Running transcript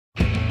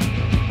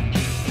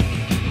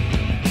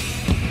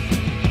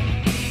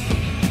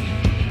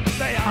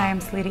I'm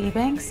Selita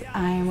Ebanks.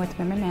 I am with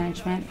Women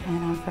Management, and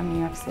I'm from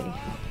New York City.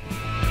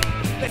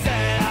 They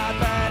say I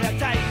better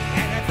take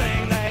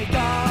anything they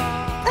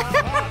got.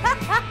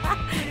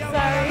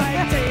 Sorry.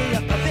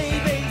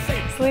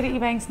 Selita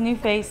Ebanks, new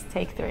face,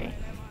 take 3.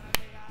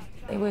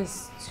 It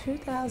was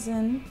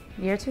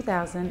year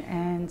 2000,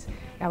 and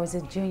I was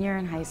a junior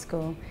in high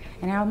school,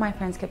 and all my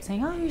friends kept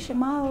saying, "Oh, you should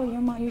model,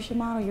 you should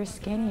model, you're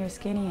skinny,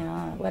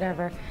 and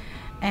whatever."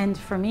 And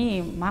for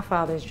me, my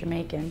father's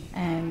Jamaican,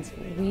 and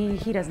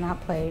he does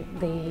not play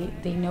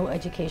the no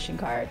education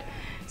card.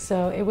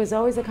 So it was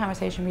always a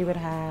conversation we would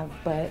have,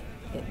 but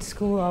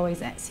school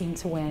always seemed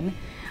to win.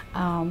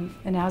 And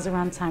that was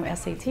around the time of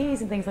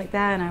SATs and things like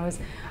that, and I was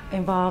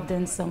involved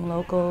in some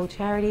local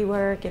charity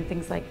work and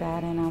things like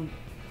that. And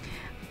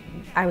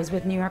I was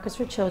with New Yorkers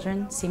for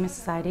Children, Seaman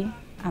Society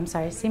for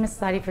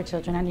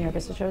Children, not New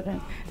Yorkers for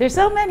Children. There's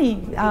so many,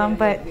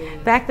 but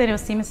back then it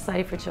was Seaman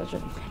Society for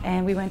Children.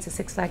 And we went to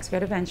Six Flags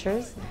Great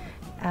Adventures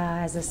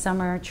as a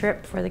summer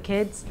trip for the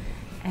kids.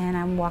 And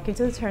I'm walking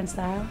to the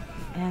turnstile,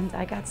 and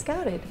I got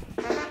scouted.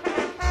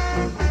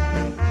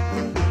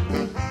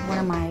 One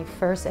of my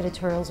first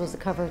editorials was the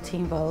cover of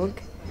Teen Vogue,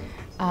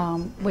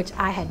 which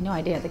I had no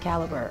idea the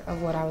caliber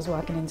of what I was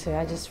walking into.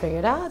 I just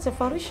figured, oh, it's a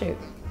photo shoot.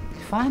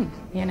 Fun,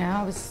 you know,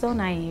 I was so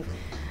naive.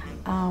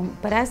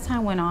 But as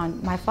time went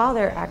on, my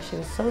father actually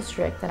was so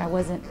strict that I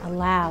wasn't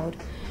allowed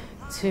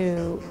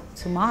to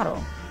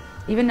model.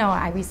 Even though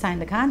I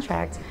re-signed the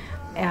contract,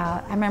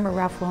 I remember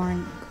Ralph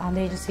Lauren,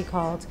 the agency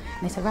called,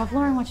 and they said, "Ralph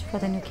Lauren wants you for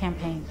the new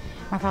campaign."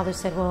 My father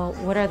said, "Well,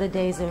 what are the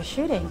days they're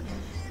shooting?"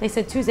 They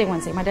said Tuesday,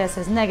 Wednesday. My dad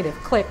says negative,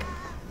 click,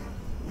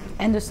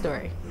 end of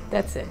story.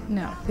 That's it.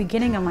 No.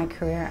 Beginning of my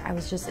career, I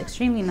was just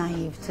extremely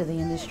naive to the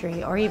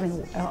industry or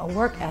even a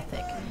work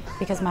ethic,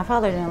 because my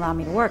father didn't allow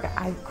me to work.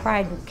 I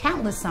cried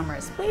countless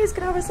summers, "Please,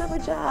 can I have a summer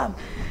job?"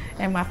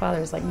 And my father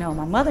was like, no.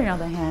 My mother, on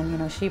the other hand, you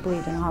know, she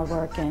believed in hard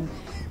work, and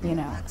you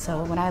know,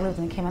 so when I lived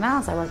in the Cayman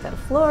Islands, I worked at a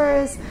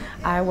florist,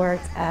 I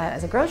worked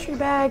as a grocery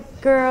bag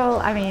girl.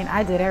 I mean,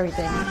 I did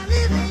everything.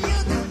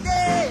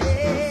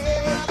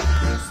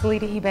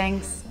 Selita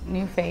Ebanks,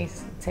 new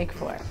face, take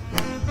 4.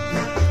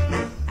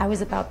 I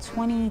was about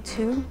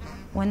 22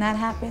 when that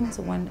happened,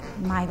 when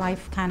my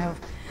life kind of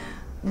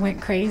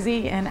went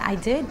crazy, and I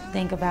did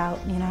think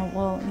about, you know,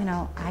 well, you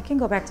know, I can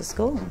go back to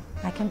school,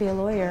 I can be a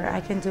lawyer,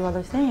 I can do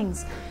other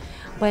things.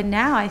 But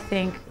now I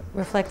think,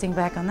 reflecting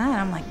back on that,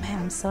 I'm like, man,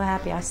 I'm so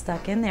happy I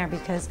stuck in there,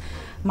 because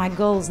my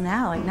goals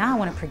now, like now I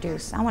want to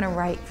produce, I want to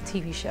write for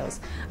TV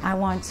shows, I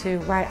want to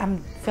write,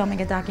 I'm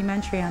filming a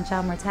documentary on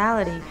child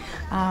mortality.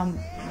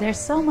 There's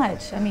so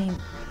much, I mean,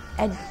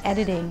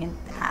 editing, and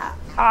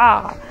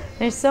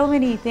there's so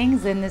many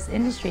things in this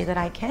industry that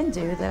I can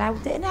do that I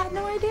didn't have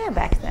no idea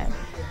back then.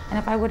 And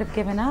if I would have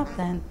given up,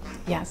 then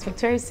yes,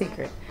 Victoria's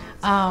Secret.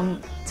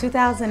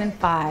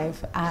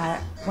 2005,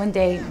 one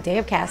day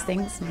of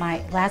castings,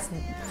 my last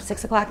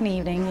 6 o'clock in the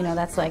evening, you know,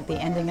 that's like the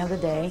ending of the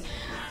day.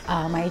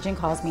 My agent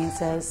calls me and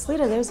says,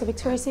 "Selita, there's a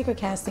Victoria's Secret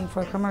casting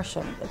for a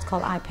commercial. It's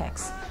called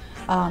IPEX.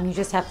 You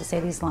just have to say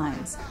these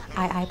lines.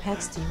 I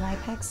IPEX, do you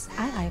IPEX?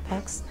 I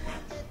IPEX."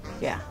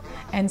 Yeah.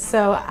 And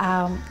so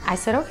I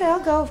said, okay, I'll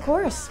go, of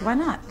course, why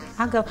not?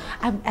 I'll go.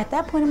 At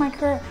that point in my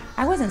career,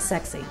 I wasn't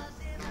sexy.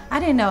 I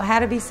didn't know how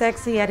to be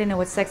sexy. I didn't know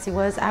what sexy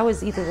was. I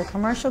was either the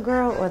commercial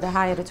girl or the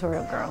high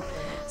editorial girl.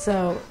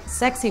 So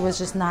sexy was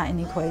just not in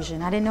the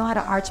equation. I didn't know how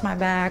to arch my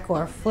back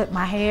or flip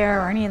my hair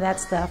or any of that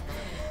stuff.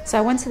 So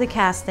I went to the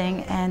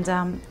casting, and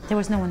there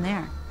was no one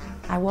there.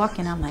 I walk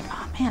in, I'm like,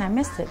 oh man, I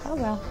missed it. Oh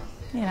well,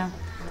 you know.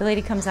 The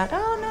lady comes out,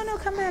 oh no,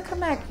 come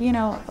back. You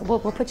know, we'll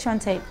put you on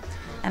tape.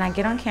 And I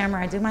get on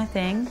camera, I do my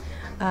thing.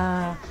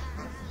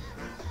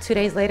 2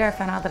 days later, I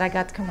found out that I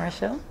got the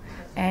commercial,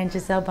 and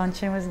Giselle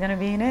Bundchen was gonna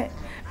be in it.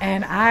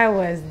 And I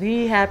was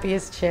the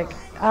happiest chick.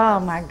 Oh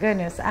my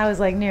goodness, I was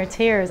like near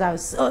tears. I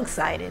was so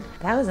excited.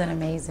 That was an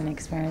amazing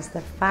experience. The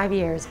 5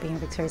 years being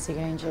Victoria's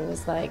Secret Angel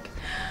was like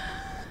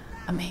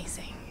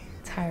amazing.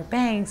 Tyra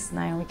Banks,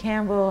 Naomi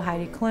Campbell,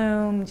 Heidi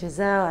Klum,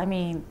 Giselle. I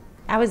mean,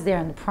 I was there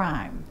in the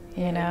prime,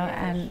 you know,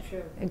 and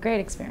a great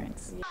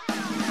experience.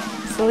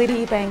 Selita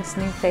Ebanks,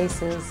 new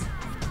faces,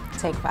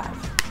 take 5.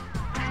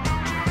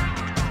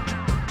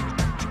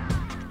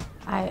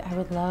 I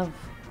would love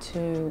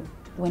to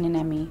win an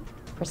Emmy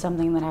for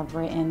something that I've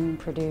written,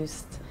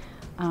 produced.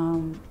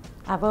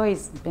 I've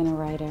always been a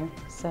writer,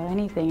 so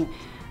anything.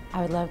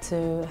 I would love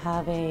to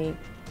have an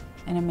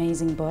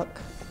amazing book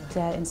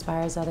that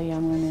inspires other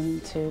young women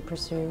to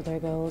pursue their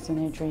goals and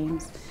their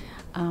dreams.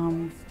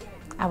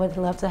 I would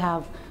love to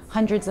have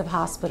hundreds of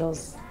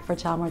hospitals for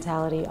child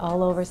mortality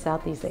all over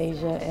Southeast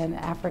Asia and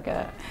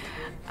Africa.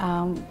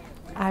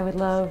 I would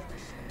love,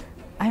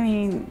 I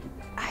mean,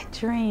 I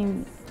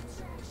dream.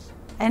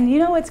 And you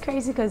know what's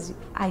crazy? Because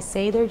I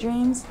say they're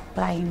dreams,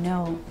 but I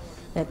know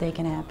that they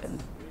can happen.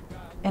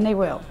 And they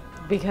will,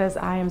 because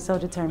I am so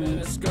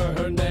determined.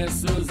 Her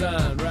name's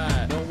Suzanne,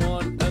 right? The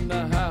one in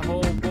the high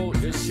whole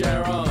boat is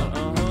Sharon.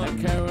 And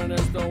Karen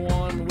is the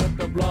one with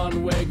the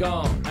blonde wig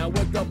on. And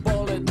with the